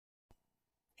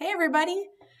Hey everybody,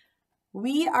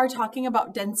 we are talking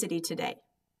about density today,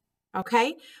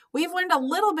 okay? We've learned a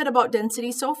little bit about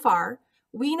density so far.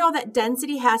 We know that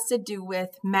density has to do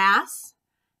with mass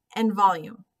and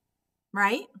volume,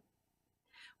 right?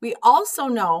 We also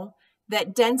know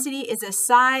that density is a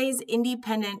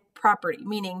size-independent property,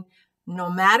 meaning no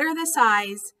matter the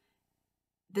size,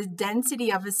 the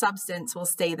density of a substance will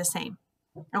stay the same.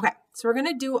 Okay, so we're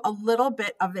gonna do a little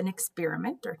bit of an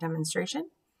experiment or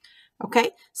demonstration.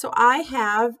 Okay, so I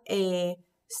have a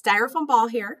styrofoam ball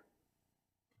here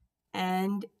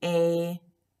and a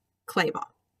clay ball.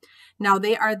 Now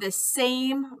they are the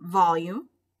same volume.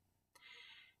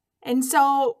 And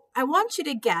so I want you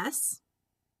to guess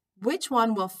which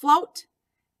one will float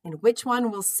and which one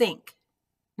will sink.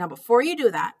 Now before you do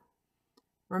that,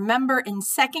 remember in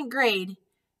second grade,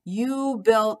 you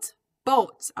built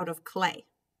boats out of clay.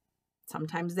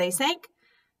 Sometimes they sank,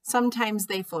 sometimes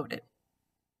they floated.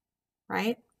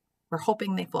 Right? We're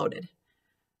hoping they floated.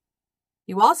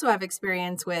 You also have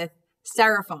experience with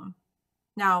styrofoam.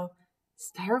 Now,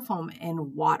 styrofoam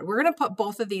and water. We're going to put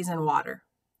both of these in water,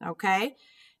 okay?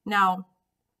 Now,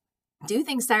 do you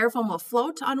think styrofoam will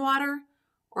float on water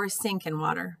or sink in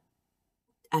water?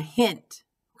 A hint,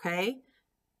 okay?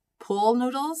 Pool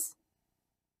noodles,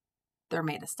 they're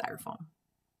made of styrofoam.